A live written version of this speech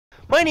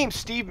My name's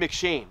Steve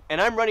Mcshane, and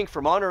I'm running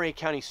for Monterey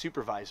County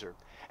Supervisor.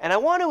 And I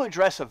want to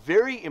address a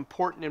very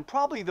important and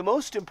probably the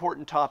most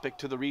important topic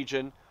to the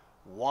region,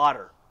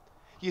 water.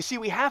 You see,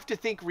 we have to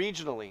think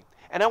regionally.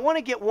 And I want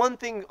to get one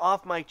thing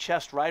off my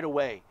chest right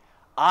away.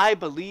 I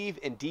believe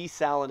in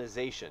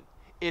desalination.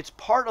 It's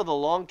part of the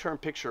long-term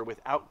picture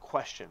without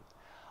question.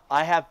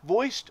 I have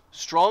voiced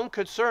strong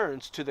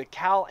concerns to the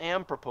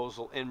Cal-Am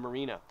proposal in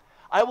Marina.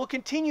 I will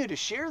continue to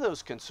share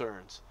those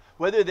concerns,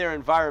 whether they're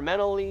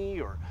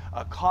environmentally or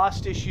a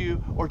cost issue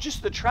or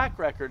just the track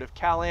record of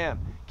Cal-Am,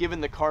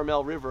 given the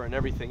Carmel River and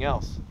everything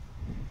else.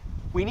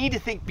 We need to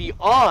think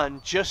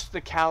beyond just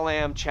the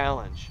Cal-Am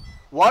challenge.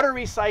 Water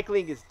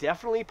recycling is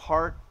definitely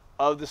part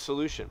of the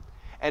solution.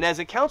 And as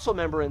a council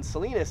member in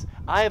Salinas,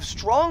 I have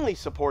strongly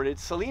supported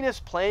Salinas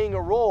playing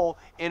a role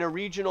in a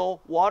regional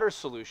water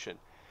solution.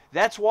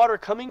 That's water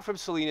coming from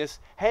Salinas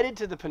headed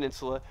to the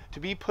peninsula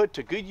to be put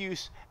to good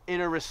use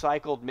in a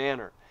recycled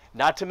manner.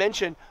 Not to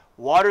mention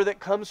water that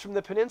comes from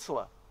the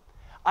peninsula.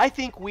 I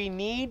think we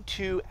need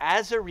to,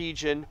 as a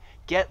region,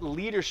 get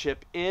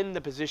leadership in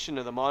the position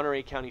of the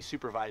Monterey County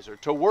Supervisor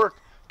to work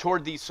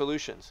toward these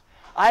solutions.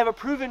 I have a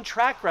proven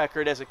track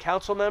record as a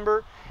council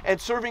member and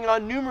serving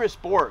on numerous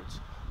boards,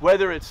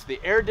 whether it's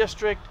the Air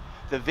District,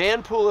 the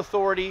Vanpool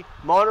Authority,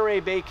 Monterey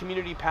Bay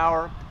Community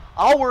Power.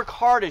 I'll work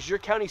hard as your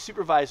county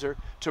supervisor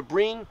to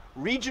bring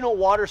regional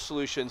water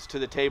solutions to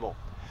the table.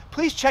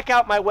 Please check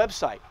out my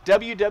website,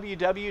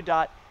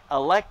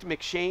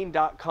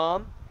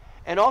 www.electmcshane.com,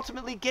 and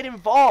ultimately get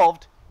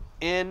involved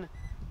in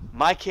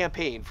my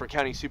campaign for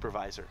county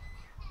supervisor.